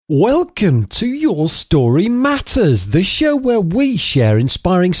Welcome to Your Story Matters, the show where we share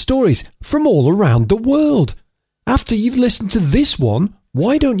inspiring stories from all around the world. After you've listened to this one,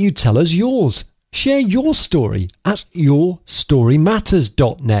 why don't you tell us yours? Share your story at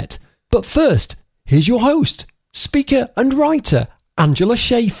yourstorymatters.net. But first, here's your host, speaker and writer, Angela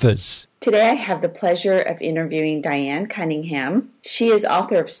Schaefers. Today I have the pleasure of interviewing Diane Cunningham. She is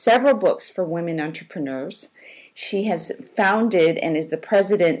author of several books for women entrepreneurs. She has founded and is the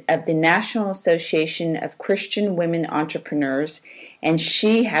president of the National Association of Christian Women Entrepreneurs, and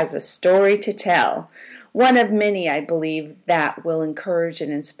she has a story to tell. One of many, I believe, that will encourage and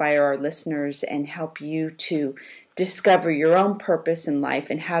inspire our listeners and help you to discover your own purpose in life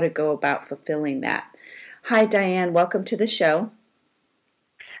and how to go about fulfilling that. Hi, Diane. Welcome to the show.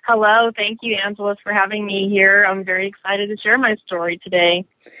 Hello. Thank you, Angela, for having me here. I'm very excited to share my story today.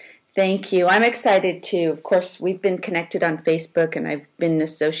 Thank you. I'm excited too. Of course, we've been connected on Facebook, and I've been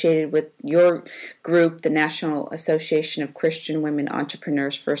associated with your group, the National Association of Christian Women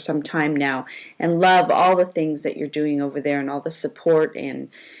Entrepreneurs, for some time now, and love all the things that you're doing over there and all the support and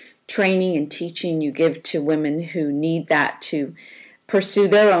training and teaching you give to women who need that to pursue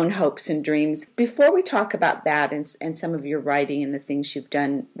their own hopes and dreams. Before we talk about that and some of your writing and the things you've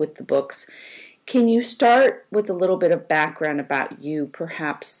done with the books, can you start with a little bit of background about you,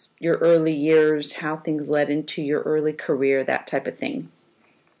 perhaps your early years, how things led into your early career, that type of thing?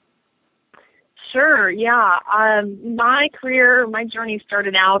 Sure, yeah. My journey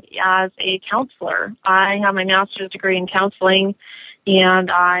started out as a counselor. I have my master's degree in counseling, and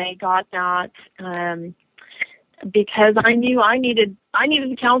I got that because I knew I needed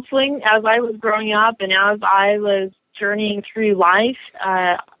counseling as I was growing up and as I was journeying through life.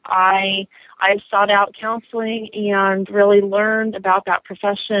 I sought out counseling and really learned about that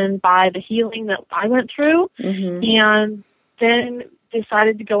profession by the healing that I went through, and then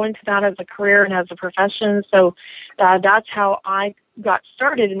decided to go into that as a career and as a profession. So that's how I got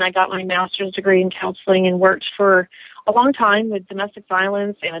started, and I got my master's degree in counseling and worked for a long time with domestic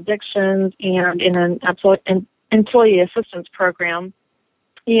violence and addictions and in an employee assistance program.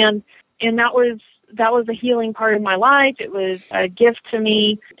 And that was a healing part of my life. It was a gift to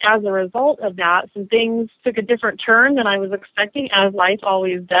me. As a result of that, some things took a different turn than I was expecting, as life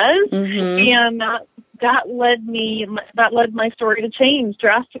always does. And that led my story to change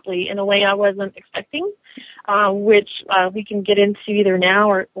drastically in a way I wasn't expecting, which we can get into either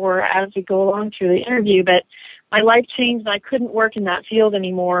now or as we go along through the interview. But my life changed, and I couldn't work in that field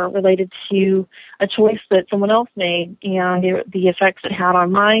anymore related to a choice that someone else made and the effects it had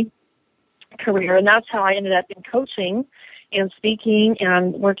on my career. And that's how I ended up in coaching and speaking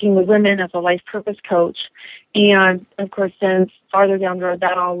and working with women as a life purpose coach. And of course, then farther down the road,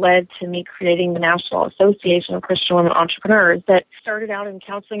 that all led to me creating the National Association of Christian Women Entrepreneurs that started out in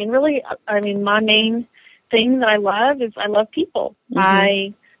counseling. And really, I mean, my main thing that I love is I love people.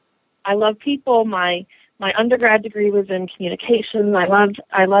 I love people. My undergrad degree was in communication. I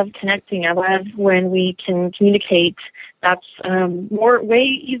love connecting. I love when we can communicate. That's way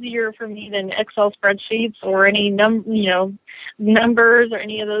easier for me than Excel spreadsheets or any numbers or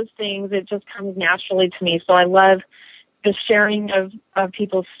any of those things. It just comes naturally to me. So I love the sharing of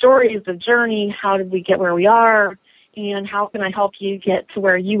people's stories, the journey. How did we get where we are? And how can I help you get to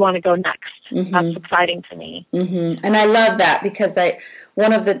where you want to go next? That's exciting to me. And I love that because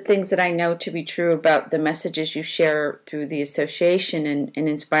one of the things that I know to be true about the messages you share through the association and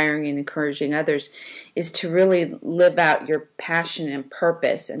inspiring and encouraging others is to really live out your passion and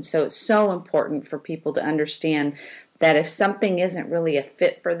purpose. And so it's so important for people to understand that if something isn't really a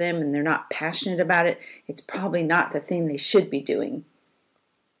fit for them and they're not passionate about it, it's probably not the thing they should be doing.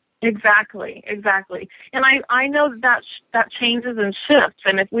 Exactly. And I know that changes and shifts,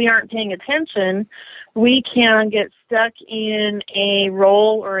 and if we aren't paying attention, we can get stuck in a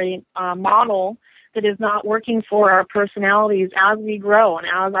role or a model that is not working for our personalities as we grow and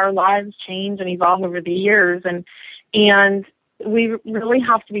as our lives change and evolve over the years. And we really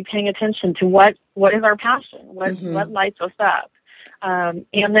have to be paying attention to what is our passion, what lights us up, and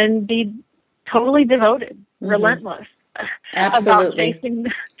then be totally devoted, relentless about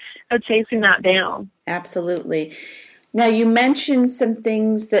chasing that down. Absolutely. Now, you mentioned some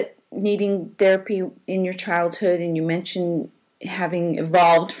things that needing therapy in your childhood, and you mentioned having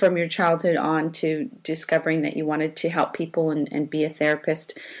evolved from your childhood on to discovering that you wanted to help people and be a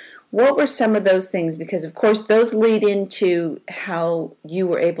therapist. What were some of those things? Because, of course, those lead into how you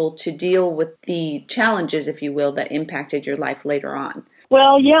were able to deal with the challenges, if you will, that impacted your life later on.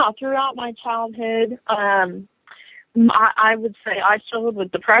 Well, yeah, throughout my childhood, I would say I struggled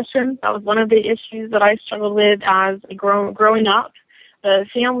with depression. That was one of the issues that I struggled with as growing up. the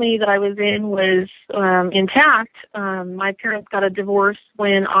family that I was in was intact. My parents got a divorce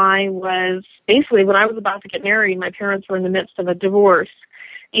when I was about to get married. My parents were in the midst of a divorce.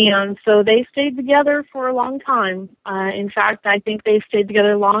 And so they stayed together for a long time. In fact, I think they stayed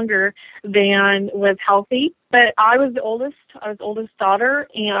together longer than was healthy. But I was the oldest. I was the oldest daughter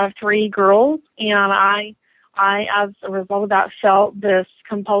of 3 girls. And I, as a result of that, felt this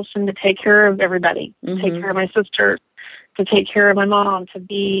compulsion to take care of everybody, to take care of my sisters, to take care of my mom, to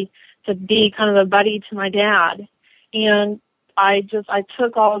be kind of a buddy to my dad. And I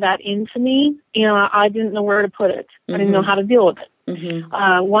took all of that into me, and I didn't know where to put it. I didn't know how to deal with it.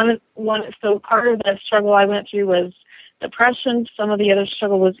 So part of the struggle I went through was depression. Some of the other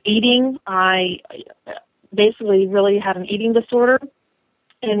struggle was eating. I basically really had an eating disorder,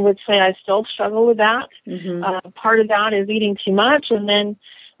 and would say I still struggle with that. Part of that is eating too much, and then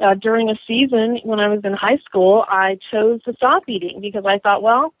during a season when I was in high school, I chose to stop eating because I thought,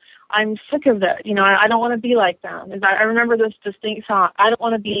 well, I'm sick of it. I don't want to be like them. I remember this distinct thought. I don't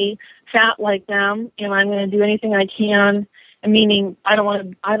want to be fat like them, and I'm going to do anything I can. Meaning, I don't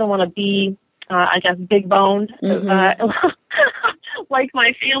want to be, I guess, big boned like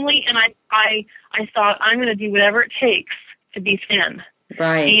my family. And I thought I'm going to do whatever it takes to be thin.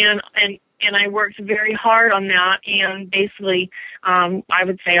 Right. And I worked very hard on that. And basically, I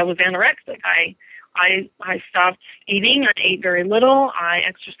would say I was anorexic. I stopped eating. I ate very little. I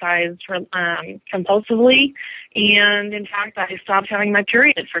exercised compulsively, and in fact, I stopped having my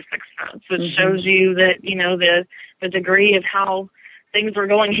period for 6 months, which shows you that the degree of how things were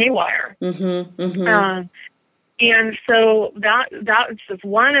going haywire. And so that's just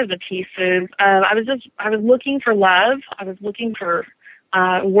one of the pieces. I was looking for love. I was looking for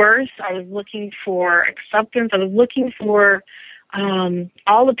worth. I was looking for acceptance. I was looking for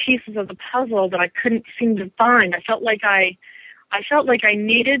all the pieces of the puzzle that I couldn't seem to find. I felt like I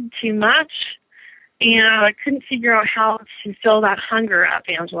needed too much, and I couldn't figure out how to fill that hunger up,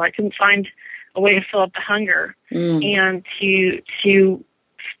 Angela. I couldn't find a way to fill up the hunger, and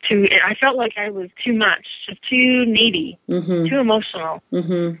I felt like I was too much, just too needy, too emotional.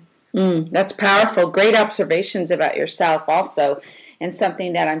 That's powerful. Great observations about yourself also, and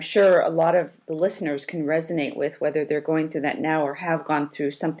something that I'm sure a lot of the listeners can resonate with, whether they're going through that now or have gone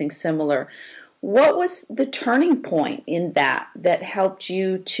through something similar. What was the turning point in that helped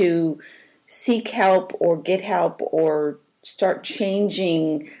you to seek help or get help or start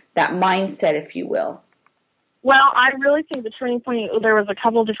changing that mindset, if you will? Well, I really think the turning point, there was a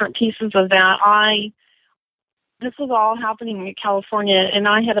couple different pieces of that. This was all happening in California, and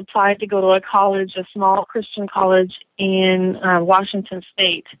I had applied to go to a college, a small Christian college in Washington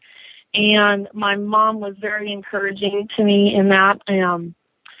State. And my mom was very encouraging to me in that.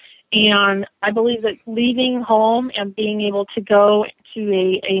 And I believe that leaving home and being able to go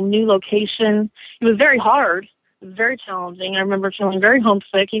to a new location, it was very hard. It was very challenging. I remember feeling very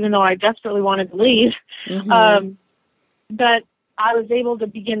homesick, even though I desperately wanted to leave. But I was able to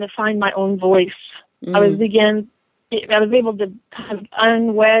begin to find my own voice. I was able to kind of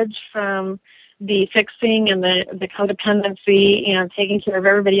unwedge from the fixing and the codependency and taking care of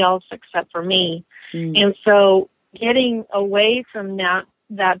everybody else except for me. And so getting away from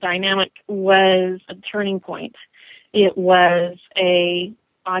that dynamic was a turning point. It was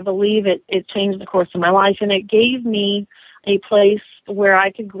I believe it changed the course of my life, and it gave me a place where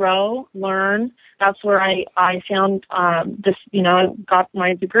I could grow, learn. That's where I found this, got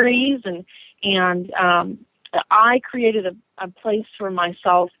my degrees, and I created a place for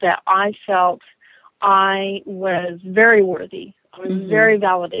myself that I felt I was very worthy. I was very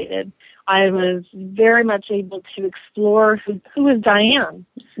validated. I was very much able to explore who is Diane,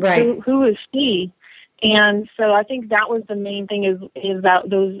 right? Who is she? And so I think that was the main thing is that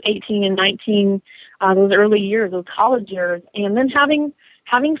those 18 and 19, those early years, those college years, and then having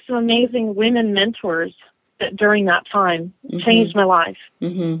some amazing women mentors that during that time changed my life.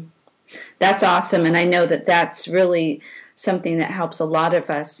 That's awesome. And I know that that's really something that helps a lot of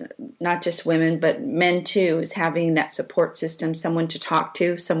us, not just women, but men too, is having that support system, someone to talk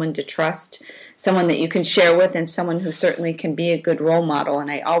to, someone to trust, someone that you can share with, and someone who certainly can be a good role model. And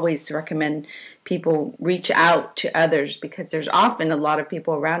I always recommend people reach out to others, because there's often a lot of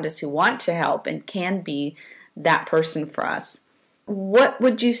people around us who want to help and can be that person for us. What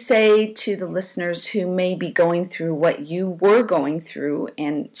would you say to the listeners who may be going through what you were going through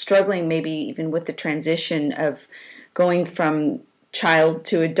and struggling maybe even with the transition of going from child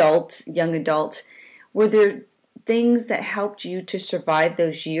to adult, young adult? Were there things that helped you to survive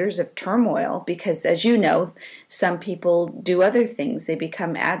those years of turmoil? Because as you know, some people do other things. They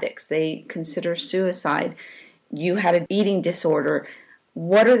become addicts. They consider suicide. You had an eating disorder.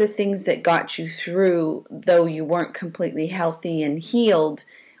 what are the things that got you through, though you weren't completely healthy and healed?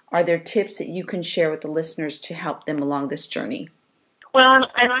 Are there tips that you can share with the listeners to help them along this journey? Well,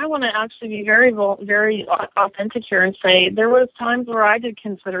 and I want to actually be very authentic here and say there was times where I did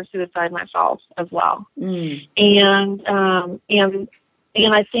consider suicide myself as well. And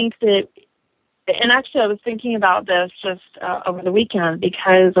I think that, and actually I was thinking about this just over the weekend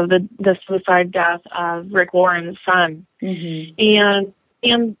because of the suicide death of Rick Warren's son. And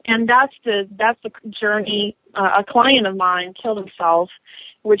that's the journey. A client of mine killed himself,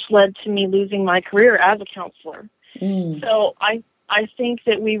 which led to me losing my career as a counselor. So I think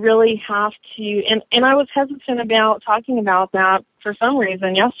that we really have to, and I was hesitant about talking about that for some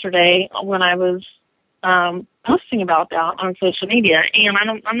reason yesterday when I was posting about that on social media,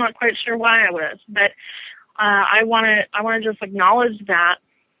 and I'm not quite sure why I was, but I want to just acknowledge that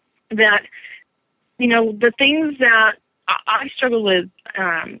you know, the things that I struggle with,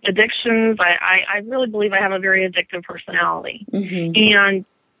 addictions. I really believe I have a very addictive personality, and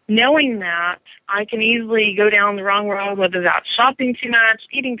knowing that, I can easily go down the wrong road, whether that's shopping too much,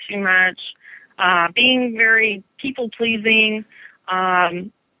 eating too much, being very people-pleasing,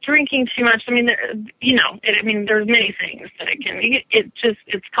 drinking too much. I mean, there's many things that it can.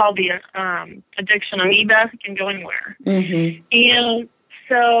 It's called the addiction amoeba. It can go anywhere. And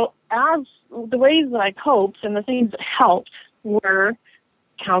so, as the ways that I coped and the things that helped were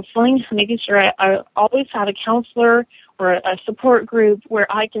counseling, making sure I always had a counselor or a support group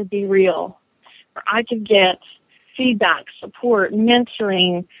where I could be real, where I could get feedback, support,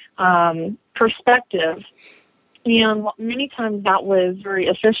 mentoring, perspective. And many times that was very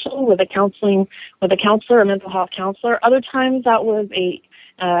official with a counselor, a mental health counselor. Other times that was a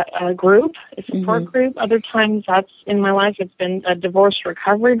group, a support group. Other times that's in my life, it's been a divorce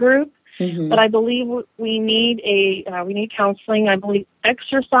recovery group. But I believe we need counseling. I believe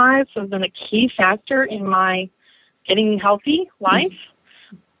exercise has been a key factor in my getting healthy life.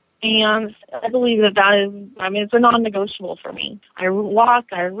 And I believe that is, it's a non-negotiable for me. I walk,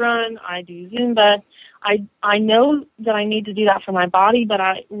 I run, I do Zumba. I know that I need to do that for my body, but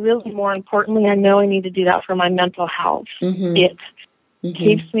more importantly, I know I need to do that for my mental health. It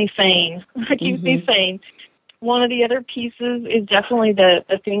keeps me sane. It keeps me sane. One of the other pieces is definitely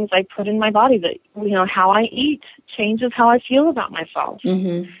the things I put in my body that, how I eat changes how I feel about myself.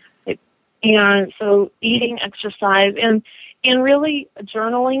 And so eating, exercise, and really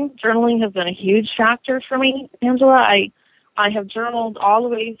journaling. Journaling has been a huge factor for me, Angela. I have journaled all the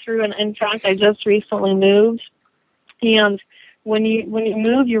way through, and in fact, I just recently moved. And when you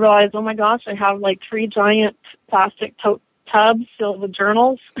move, you realize, oh my gosh, I have like 3 giant plastic tubs filled with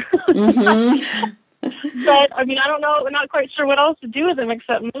journals. But I don't know. I'm not quite sure what else to do with them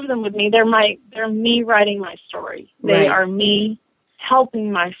except move them with me. They're me writing my story. They are me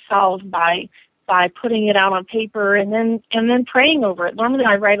helping myself by putting it out on paper and then praying over it. Normally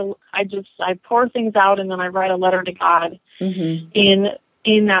I pour things out and then I write a letter to God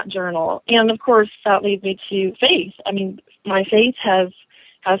in that journal. And of course that leads me to faith. My faith has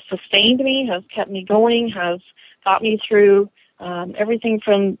sustained me, has kept me going, has got me through everything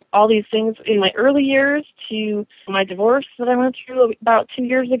from all these things in my early years to my divorce that I went through about 2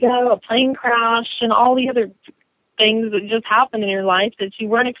 years ago, a plane crash, and all the other things that just happen in your life that you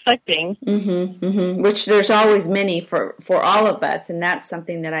weren't expecting. Which there's always many for all of us, and that's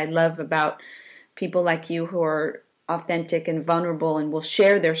something that I love about people like you who are authentic and vulnerable and will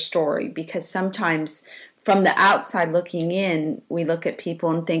share their story, because sometimes from the outside looking in, we look at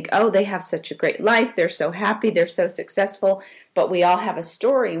people and think, oh, they have such a great life, they're so happy, they're so successful, but we all have a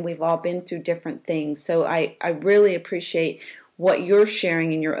story and we've all been through different things. So I really appreciate what you're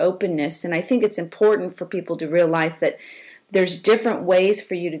sharing and your openness, and I think it's important for people to realize that there's different ways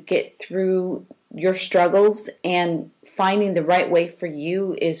for you to get through your struggles, and finding the right way for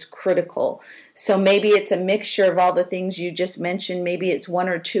you is critical. So maybe it's a mixture of all the things you just mentioned, maybe it's 1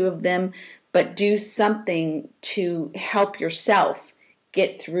 or 2 of them, but do something to help yourself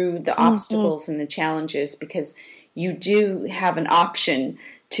get through the obstacles and the challenges, because you do have an option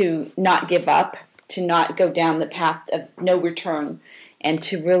to not give up, to not go down the path of no return, and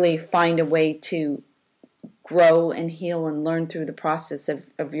to really find a way to grow and heal and learn through the process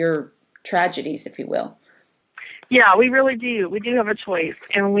of your tragedies, if you will. Yeah, we really do. We do have a choice,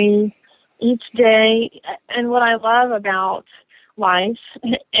 and we each day, and what I love about life,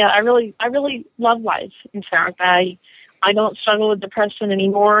 I really love life. In fact, I don't struggle with depression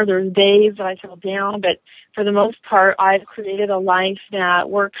anymore. There's days that I feel down, but for the most part, I've created a life that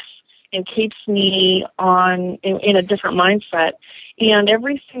works and keeps me in a different mindset. And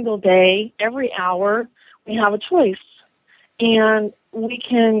every single day, every hour, we have a choice. and we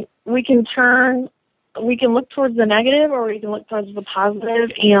can look towards the negative or we can look towards the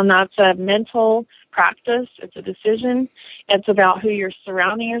positive, and that's a mental practice. It's a decision. It's about who you're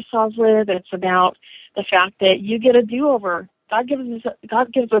surrounding yourself with. It's about the fact that you get a do-over. God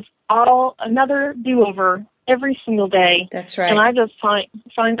gives us all another do-over every single day. That's right. And I just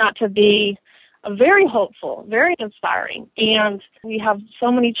find that to be very hopeful, very inspiring. And we have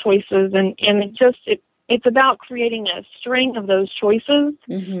so many choices, and it's about creating a string of those choices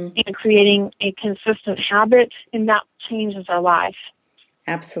and creating a consistent habit, and that changes our life.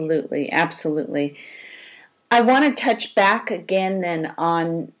 Absolutely, absolutely. I want to touch back again then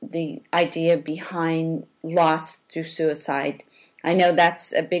on the idea behind loss through suicide. I know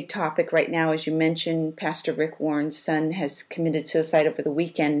that's a big topic right now. As you mentioned, Pastor Rick Warren's son has committed suicide over the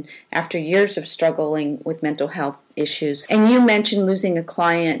weekend after years of struggling with mental health issues. And you mentioned losing a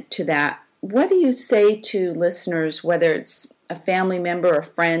client to that. What do you say to listeners, whether it's a family member, a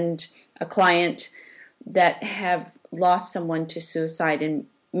friend, a client, that have lost someone to suicide and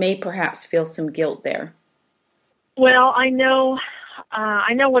may perhaps feel some guilt there? Well, I know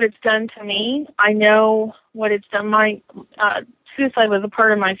what it's done to me. I know what it's done. My suicide was a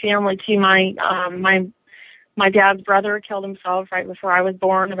part of my family too. My dad's brother killed himself right before I was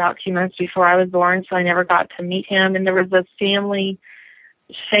born, about 2 months before I was born, so I never got to meet him. And there was this family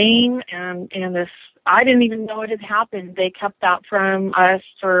shame and this, I didn't even know it had happened. They kept that from us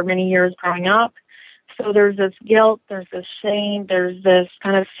for many years growing up. So there's this guilt, there's this shame, there's this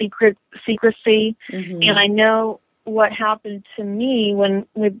kind of secrecy. And I know what happened to me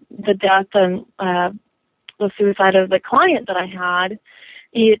with the death and the suicide of the client that I had.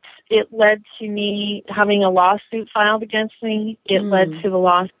 It led to me having a lawsuit filed against me. It led to the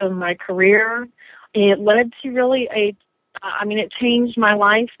loss of my career. It led to really it changed my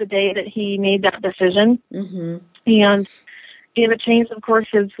life the day that he made that decision. And it changed, of course,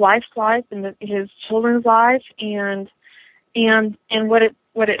 his wife's life and his children's life. And what it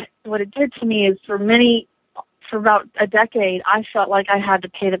did to me is for about a decade, I felt like I had to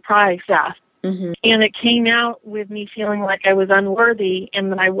pay the price. And it came out with me feeling like I was unworthy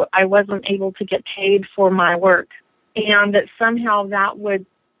and that I wasn't able to get paid for my work, and that somehow that would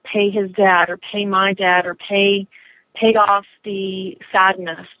pay his dad or pay my dad or pay off the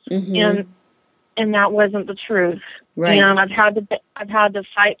sadness. And that wasn't the truth. Right. And I've had to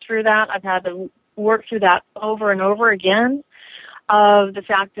fight through that. I've had to work through that over and over again, of the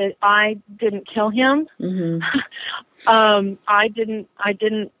fact that I didn't kill him.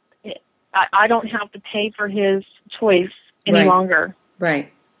 I don't have to pay for his choice any longer.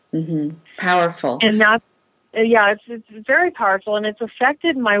 Right. Powerful. And that's, it's very powerful, and it's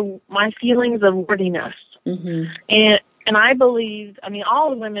affected my feelings of worthiness. And I believe, all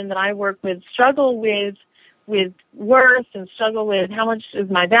the women that I work with struggle with worth and struggle with how much is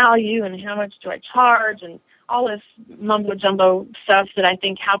my value and how much do I charge and all this mumbo-jumbo stuff that I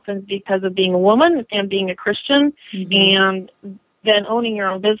think happens because of being a woman and being a Christian. And then owning your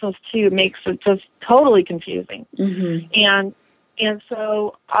own business, too, makes it just totally confusing. And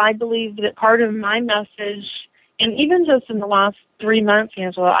so I believe that part of my message, and even just in the last 3 months,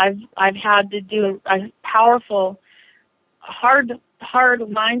 Angela, I've had to do a powerful, hard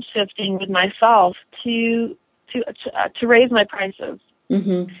mind shifting with myself to raise my prices.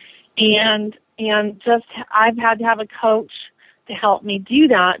 And just I've had to have a coach to help me do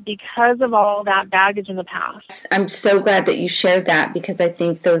that because of all that baggage in the past. I'm so glad that you shared that, because I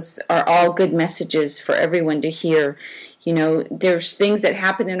think those are all good messages for everyone to hear. There's things that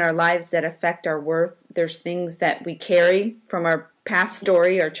happen in our lives that affect our worth. There's things that we carry from our past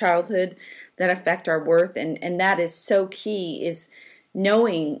story, our childhood, that affect our worth. And that is so key, is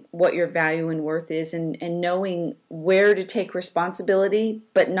knowing what your value and worth is, and knowing where to take responsibility,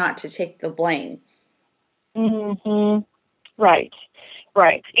 but not to take the blame. Right.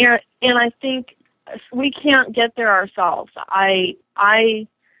 And I think we can't get there ourselves. I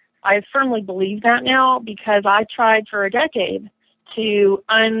firmly believe that now, because I tried for a decade to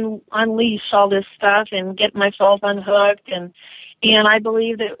unleash all this stuff and get myself unhooked, and I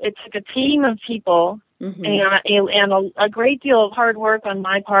believe that it took a team of people and a great deal of hard work on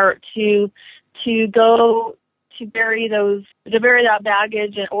my part to go to bury that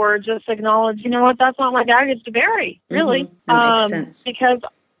baggage, or just acknowledge, that's not my baggage to bury, really. That makes sense. Because,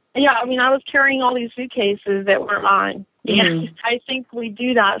 I was carrying all these suitcases that weren't mine. And I think we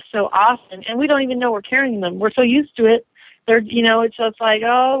do that so often, and we don't even know we're carrying them. We're so used to it. It's just like,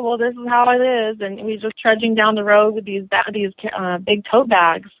 oh, well, this is how it is, and we're just trudging down the road with these big tote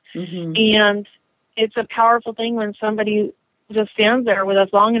bags. And it's a powerful thing when somebody just stands there with us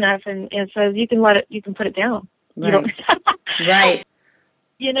long enough and says, you can put it down. You don't, Right.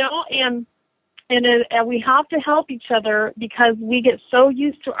 you know, and we have to help each other because we get so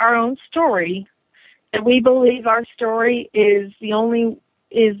used to our own story that we believe our story is the only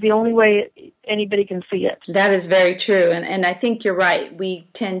way anybody can see it. That is very true. And I think you're right. We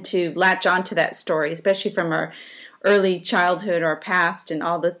tend to latch onto that story, especially from our early childhood or past and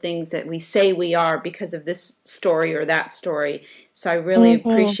all the things that we say we are because of this story or that story. So I really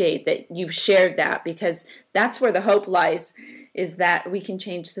appreciate that you've shared that, because that's where the hope lies, is that we can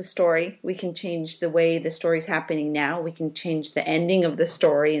change the story. We can change the way the story's happening now. We can change the ending of the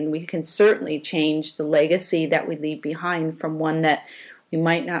story, and we can certainly change the legacy that we leave behind from one that we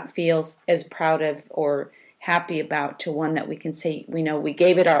might not feel as proud of or happy about to one that we can say, we know we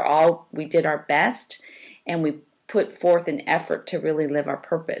gave it our all, we did our best, and we put forth an effort to really live our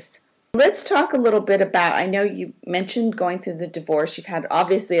purpose. Let's talk a little bit about, I know you mentioned going through the divorce. You've had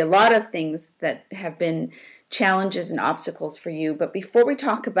obviously a lot of things that have been challenges and obstacles for you. But before we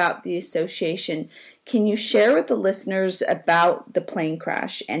talk about the association, can you share with the listeners about the plane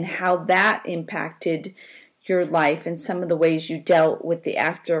crash and how that impacted your life and some of the ways you dealt with the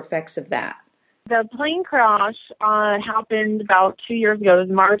after effects of that? The plane crash happened about 2 years ago. It was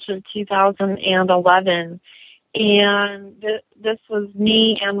March of 2011. And this was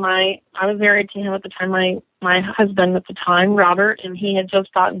me and I was married to him at the time, my husband at the time, Robert, and he had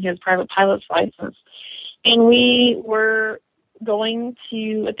just gotten his private pilot's license. And we were going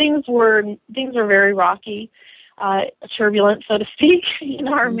to, things were very rocky, turbulent, so to speak, in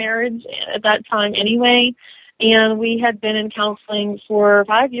our marriage at that time anyway. And we had been in counseling for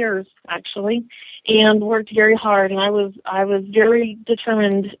 5 years, actually, and worked very hard. And I was very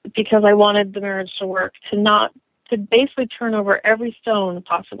determined, because I wanted the marriage to work, to basically turn over every stone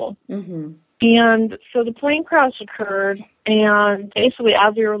possible. Mm-hmm. And so the plane crash occurred, and basically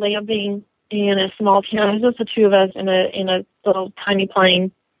as we were landing in a small town, it was just the two of us in a little tiny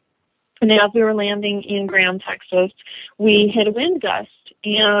plane. And as we were landing in Graham, Texas, we hit a wind gust.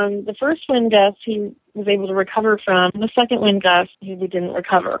 And the first wind gust he was able to recover from. The second wind gust we didn't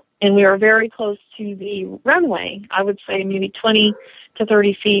recover. And we were very close to the runway. I would say maybe 20 to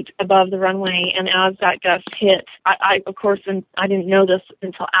 30 feet above the runway. And as that gust hit, I of course, and I didn't know this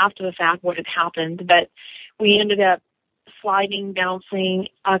until after the fact what had happened, but we ended up sliding, bouncing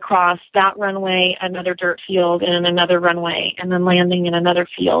across that runway, another dirt field, and another runway, and then landing in another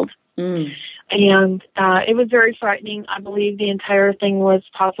field. Mm. And it was very frightening. I believe the entire thing was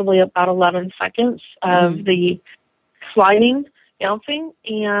possibly about 11 seconds of the sliding, bouncing,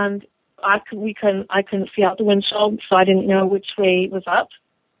 and I couldn't see out the windshield, so I didn't know which way was up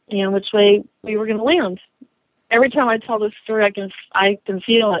and which way we were going to land. Every time I tell this story, I can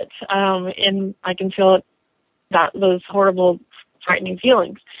feel it, and I can feel it, those horrible, frightening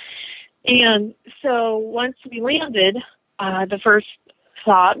feelings. And so once we landed, the first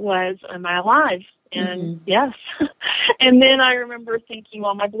thought was, am I alive? And yes. And then I remember thinking,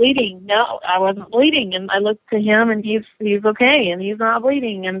 well, am I bleeding? No, I wasn't bleeding. And I looked to him, and he's okay, and he's not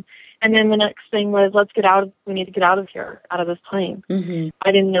bleeding. And then the next thing was, we need to get out of here, out of this plane. Mm-hmm.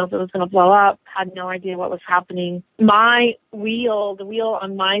 I didn't know if it was going to blow up, had no idea what was happening. The wheel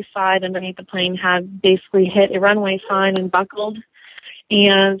on my side underneath the plane had basically hit a runway sign and buckled.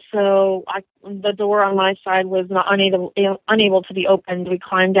 And so the door on my side was unable to be opened. We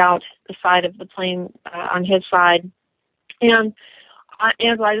climbed out the side of the plane on his side. And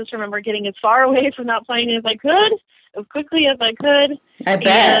I just remember getting as far away from that plane as I could, as quickly as I could. I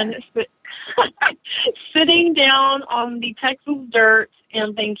bet. And sitting down on the Texas dirt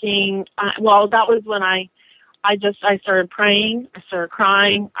and thinking, that was when I started praying. I started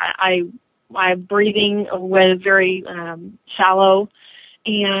crying. My breathing was very shallow.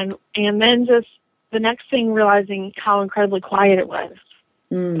 And then just the next thing, realizing how incredibly quiet it was.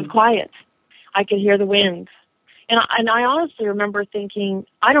 It was quiet. I could hear the wind. And I honestly remember thinking,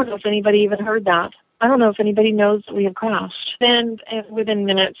 I don't know if anybody even heard that. I don't know if anybody knows that we have crashed. Then within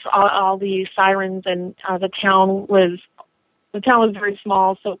minutes, all the sirens and the town was very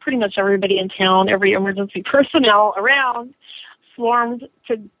small, so pretty much everybody in town, every emergency personnel around, swarmed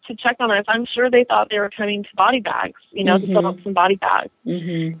to check on us. I'm sure they thought they were coming to body bags, to fill up some body bags,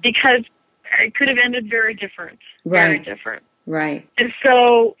 because it could have ended very different, very different. Right. And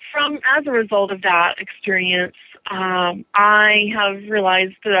so, as a result of that experience, I have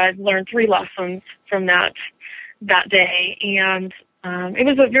realized that I've learned 3 lessons from that day, and it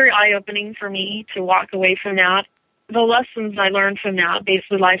was very eye-opening for me to walk away from that. The lessons I learned from that,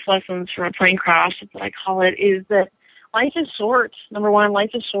 basically life lessons from a plane crash, is what I call it, is that life is short. Number one,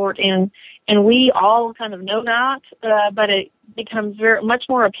 life is short, and we all kind of know that, becomes very much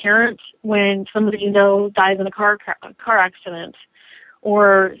more apparent when somebody you know dies in a car accident,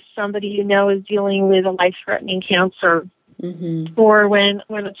 or somebody you know is dealing with a life-threatening cancer, or when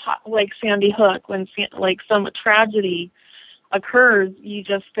like Sandy Hook, when like some tragedy occurs, you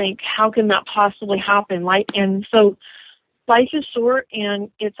just think, how can that possibly happen? And so life is short, and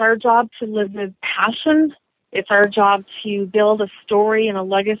it's our job to live with passion. It's our job to build a story and a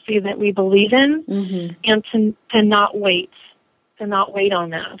legacy that we believe in, and to not wait on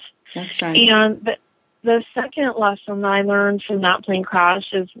that. That's right. And the second lesson that I learned from that plane crash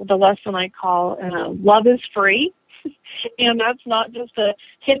is the lesson I call love is free. And that's not just a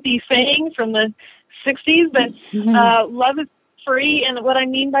hippie saying from the 60s, but love is free. And what I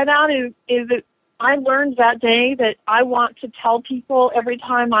mean by that is that I learned that day that I want to tell people every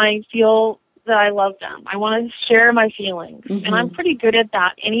time I feel that I love them. I want to share my feelings. And I'm pretty good at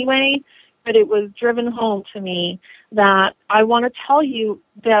that anyway, but it was driven home to me that I want to tell you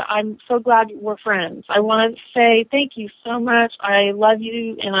that I'm so glad we're friends. I want to say thank you so much. I love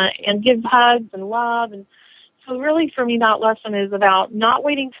you, and give hugs and love. And so really for me, that lesson is about not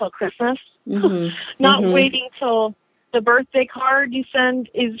waiting till Christmas, not waiting till the birthday card you send,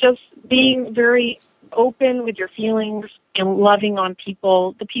 is just being very open with your feelings and loving on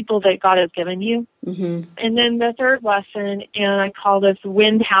people, the people that God has given you. And then the third lesson, and I call this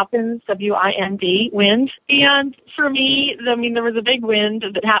Wind Happens, W-I-N-D, wind. And for me, I mean, there was a big wind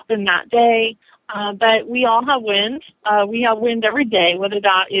that happened that day, but we all have wind. We have wind every day, whether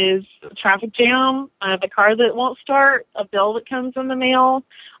that is a traffic jam, the car that won't start, a bill that comes in the mail,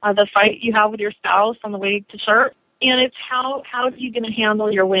 the fight you have with your spouse on the way to church. And it's how are you going to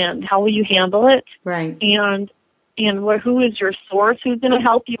handle your wind? How will you handle it? Right. And who is your source? Who's going to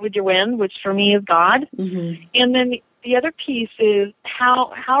help you with your wind, which for me is God. And then the other piece is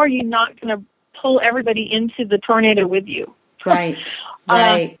how are you not going to pull everybody into the tornado with you? Right.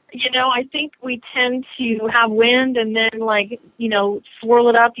 Right. I think we tend to have wind and then swirl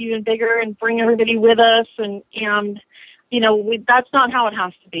it up even bigger and bring everybody with us. And that's not how it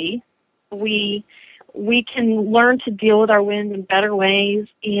has to be. We can learn to deal with our wind in better ways,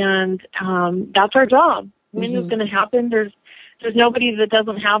 and that's our job. Wind is going to happen. There's nobody that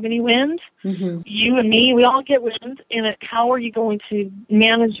doesn't have any wind. You and me, we all get wind. And how are you going to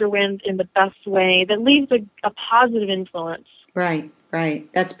manage your wind in the best way that leaves a positive influence? Right, right.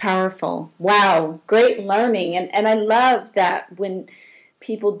 That's powerful. Wow, great learning. And I love that when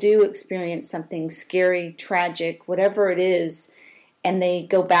people do experience something scary, tragic, whatever it is, and they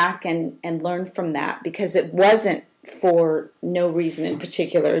go back and learn from that, because it wasn't for no reason in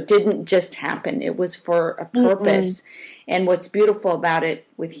particular. It didn't just happen. It was for a purpose. And what's beautiful about it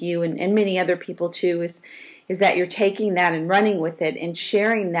with you and many other people too is that you're taking that and running with it and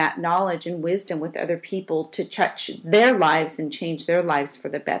sharing that knowledge and wisdom with other people to touch their lives and change their lives for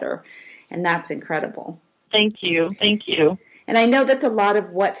the better. And that's incredible. Thank you. Thank you. And I know that's a lot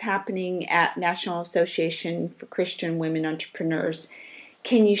of what's happening at National Association for Christian Women Entrepreneurs.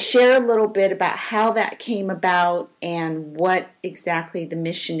 Can you share a little bit about how that came about and what exactly the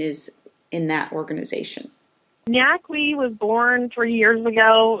mission is in that organization? NACWE was born 3 years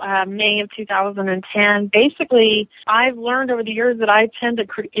ago, May of 2010. Basically, I've learned over the years that I tend to,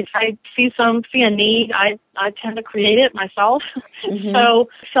 if I see a need, I tend to create it myself. So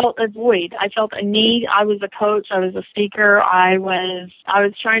I felt a void. I felt a need. I was a coach. I was a speaker. I was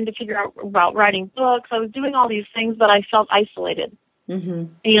trying to figure out about writing books. I was doing all these things, but I felt isolated.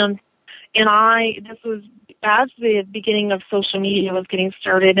 And this was as the beginning of social media was getting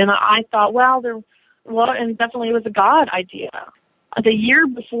started, and I thought, and definitely it was a God idea. The year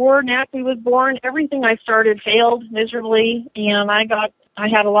before NACWE was born, everything I started failed miserably, and I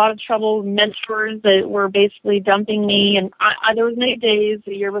had a lot of trouble with mentors that were basically dumping me, and there was many days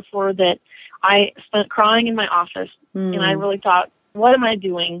the year before that I spent crying in my office, and I really thought, what am I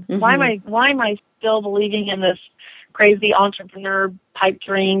doing? Why am I still believing in this crazy entrepreneur pipe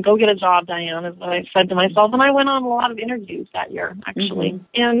dream? Go get a job, Diane, is what I said to myself. And I went on a lot of interviews that year, actually.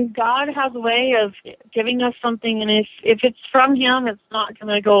 And God has a way of giving us something, and if it's from Him, it's not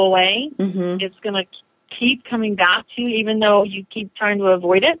going to go away. It's going to keep coming back to you, even though you keep trying to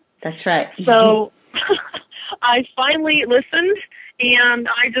avoid it. That's right. So I finally listened, and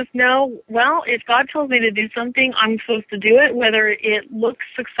I just know, if God tells me to do something, I'm supposed to do it, whether it looks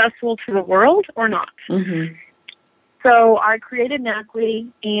successful to the world or not. So I created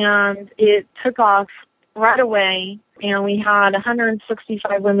NACWE, and it took off right away, and we had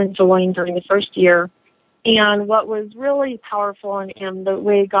 165 women join during the first year. And what was really powerful and the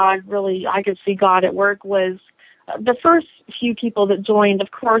way God really, I could see God at work, was the first few people that joined,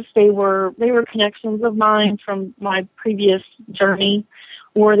 of course, they were connections of mine from my previous journey,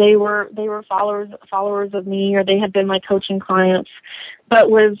 or they were followers of me, or they had been my coaching clients. But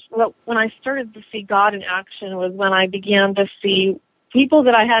when I started to see God in action was when I began to see people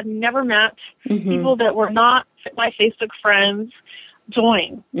that I had never met, people that were not my Facebook friends,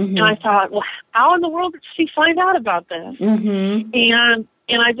 join. And I thought, well, how in the world did she find out about this? And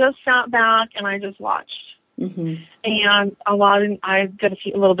I just sat back and I just watched. And I did a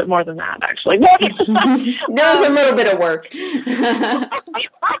little bit more than that, actually. There was a little bit of work.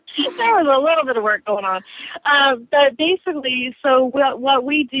 There was a little bit of work going on. But basically, so what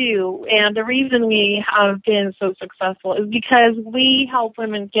we do, and the reason we have been so successful is because we help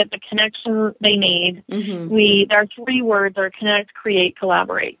women get the connection they need. Our 3 words are connect, create,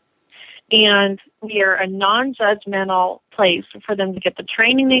 collaborate. And we are a non-judgmental place for them to get the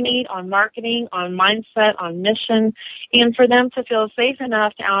training they need on marketing, on mindset, on mission, and for them to feel safe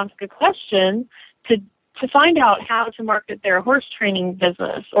enough to ask a question to find out how to market their horse training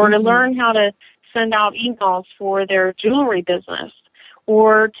business, or to learn how to send out emails for their jewelry business,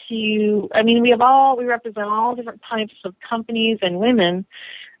 or we represent all different types of companies and women,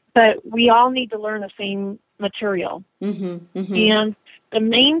 but we all need to learn the same material. And the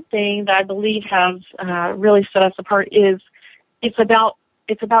main thing that I believe has really set us apart is it's about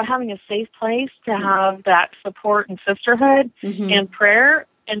having a safe place to have that support and sisterhood and prayer,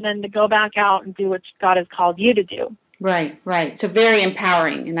 and then to go back out and do what God has called you to do. Right. So very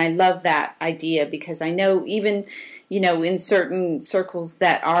empowering, and I love that idea, because I know even, in certain circles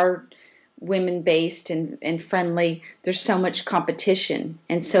that are women-based and friendly, there's so much competition.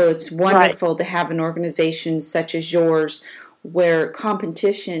 And so it's wonderful to have an organization such as yours where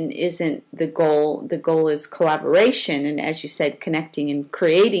competition isn't the goal. The goal is collaboration, and as you said, connecting and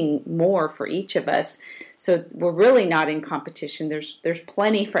creating more for each of us. So we're really not in competition. There's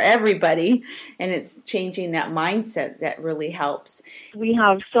plenty for everybody, and it's changing that mindset that really helps. We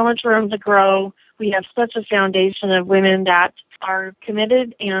have so much room to grow. We have such a foundation of women that are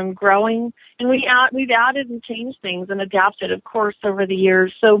committed and growing, and we've added and changed things and adapted, of course, over the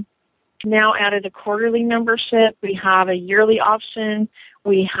years. So now added a quarterly membership. We have a yearly option.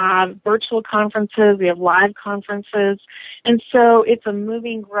 We have virtual conferences. We have live conferences. And so it's a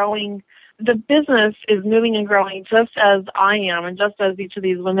moving, growing. The business is moving and growing just as I am and just as each of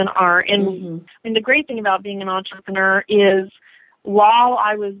these women are. And the great thing about being an entrepreneur is while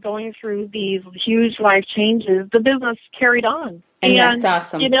I was going through these huge life changes, the business carried on. And that's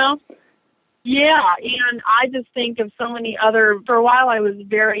awesome. Yeah, and I just think of so many for a while I was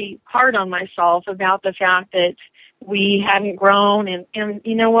very hard on myself about the fact that we hadn't grown, and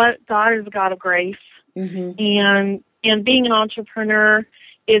you know what? God is a God of grace, and being an entrepreneur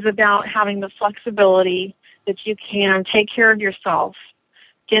is about having the flexibility that you can take care of yourself,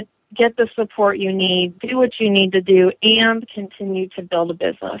 get the support you need, do what you need to do, and continue to build a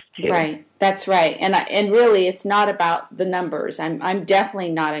business too. Right, that's right. And really, it's not about the numbers. I'm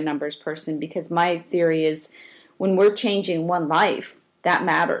definitely not a numbers person, because my theory is when we're changing one life, that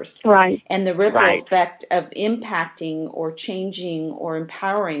matters. Right. And the ripple effect of impacting or changing or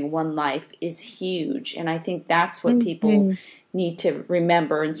empowering one life is huge. And I think that's what people need to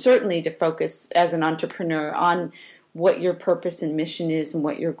remember, and certainly to focus as an entrepreneur on what your purpose and mission is and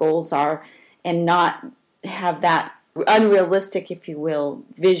what your goals are, and not have that unrealistic, if you will,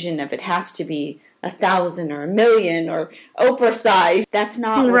 vision of it has to be 1,000 or 1,000,000 or Oprah size. That's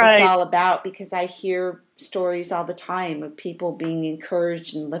not what it's all about, because I hear stories all the time of people being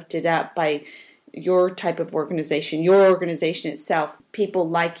encouraged and lifted up by your type of organization, your organization itself, people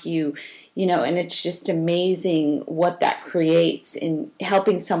like you, and it's just amazing what that creates in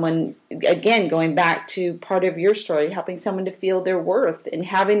helping someone, again, going back to part of your story, helping someone to feel their worth and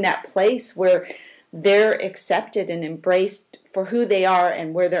having that place where they're accepted and embraced for who they are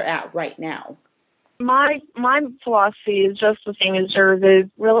and where they're at right now. My philosophy is just the same as yours. It's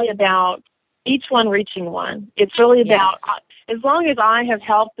really about each one reaching one. It's really about... As long as I have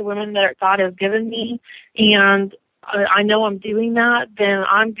helped the women that God has given me, and I know I'm doing that, then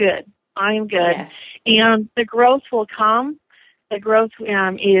I'm good. I am good. Yes. And the growth will come. The growth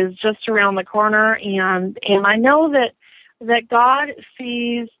is just around the corner, and I know that God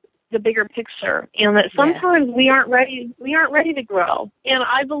sees the bigger picture, and that sometimes we aren't ready to grow. And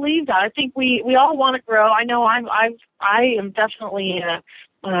I believe that. I think we all want to grow. I know I am definitely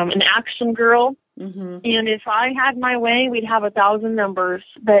an action girl. And if I had my way, we'd have 1,000 members.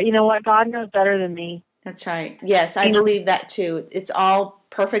 But you know what? God knows better than me. That's right. Yes, I believe that too. It's all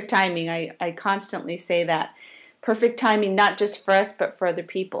perfect timing. I constantly say that. perfect timing, not just for us, but for other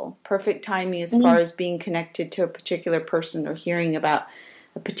people. Perfect timing as far as being connected to a particular person or hearing about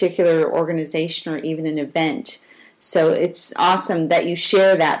a particular organization or even an event. So it's awesome that you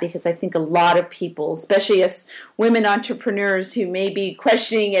share that, because I think a lot of people, especially us women entrepreneurs who may be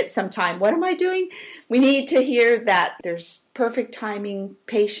questioning it sometime, what am I doing? We need to hear that there's perfect timing,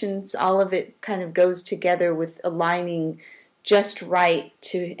 patience, all of it kind of goes together with aligning just right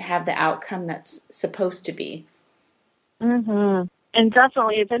to have the outcome that's supposed to be. Mm-hmm. And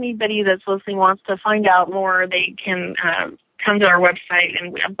definitely, if anybody that's listening wants to find out more, they can come to our website,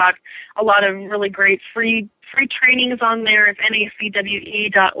 and we have got a lot of really great free trainings on there. It's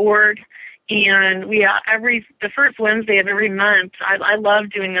nacwe.org, and we the first Wednesday of every month. I love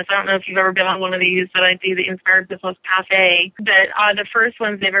doing this. I don't know if you've ever been on one of these that I do, the Inspired Business Cafe. But the first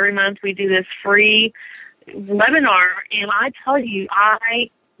Wednesday of every month, we do this free webinar, and I tell you, I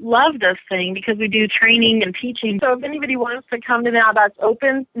love this thing because we do training and teaching. So if anybody wants to come to that, that's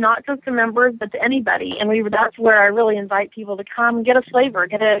open, not just to members, but to anybody. And that's where I really invite people to come and get a flavor,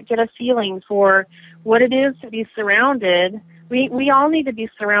 get a feeling for what it is to be surrounded. We all need to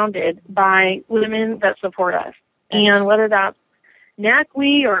be surrounded by women that support us. And whether that's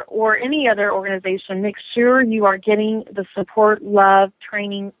NACWE or any other organization, make sure you are getting the support, love,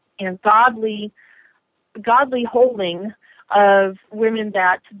 training, and godly holding of women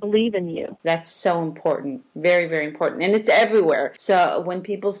that believe in you. That's so important. Very, very important. And it's everywhere. So when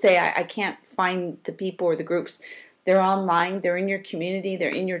people say, I can't find the people or the groups, they're online, they're in your community, they're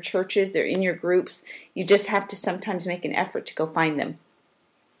in your churches, they're in your groups. You just have to sometimes make an effort to go find them.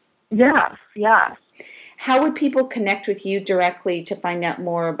 Yes, yes. How would people connect with you directly to find out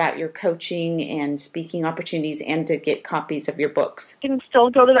more about your coaching and speaking opportunities and to get copies of your books? You can still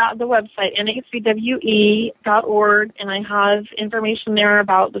go to the website, nacwe.org, and I have information there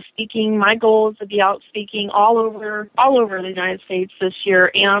about the speaking. My goal is to be out speaking all over the United States this year,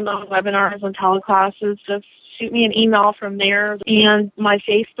 and on webinars and teleclasses. Just shoot me an email from there. And my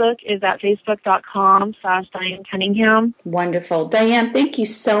Facebook is at facebook.com/Diane Cunningham. Wonderful. Diane, thank you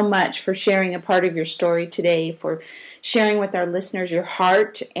so much for sharing a part of your story today, for sharing with our listeners your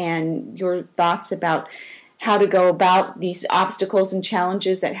heart and your thoughts about how to go about these obstacles and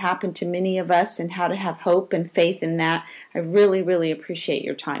challenges that happen to many of us and how to have hope and faith in that. I really, really appreciate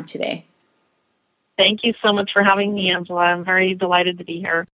your time today. Thank you so much for having me, Angela. I'm very delighted to be here.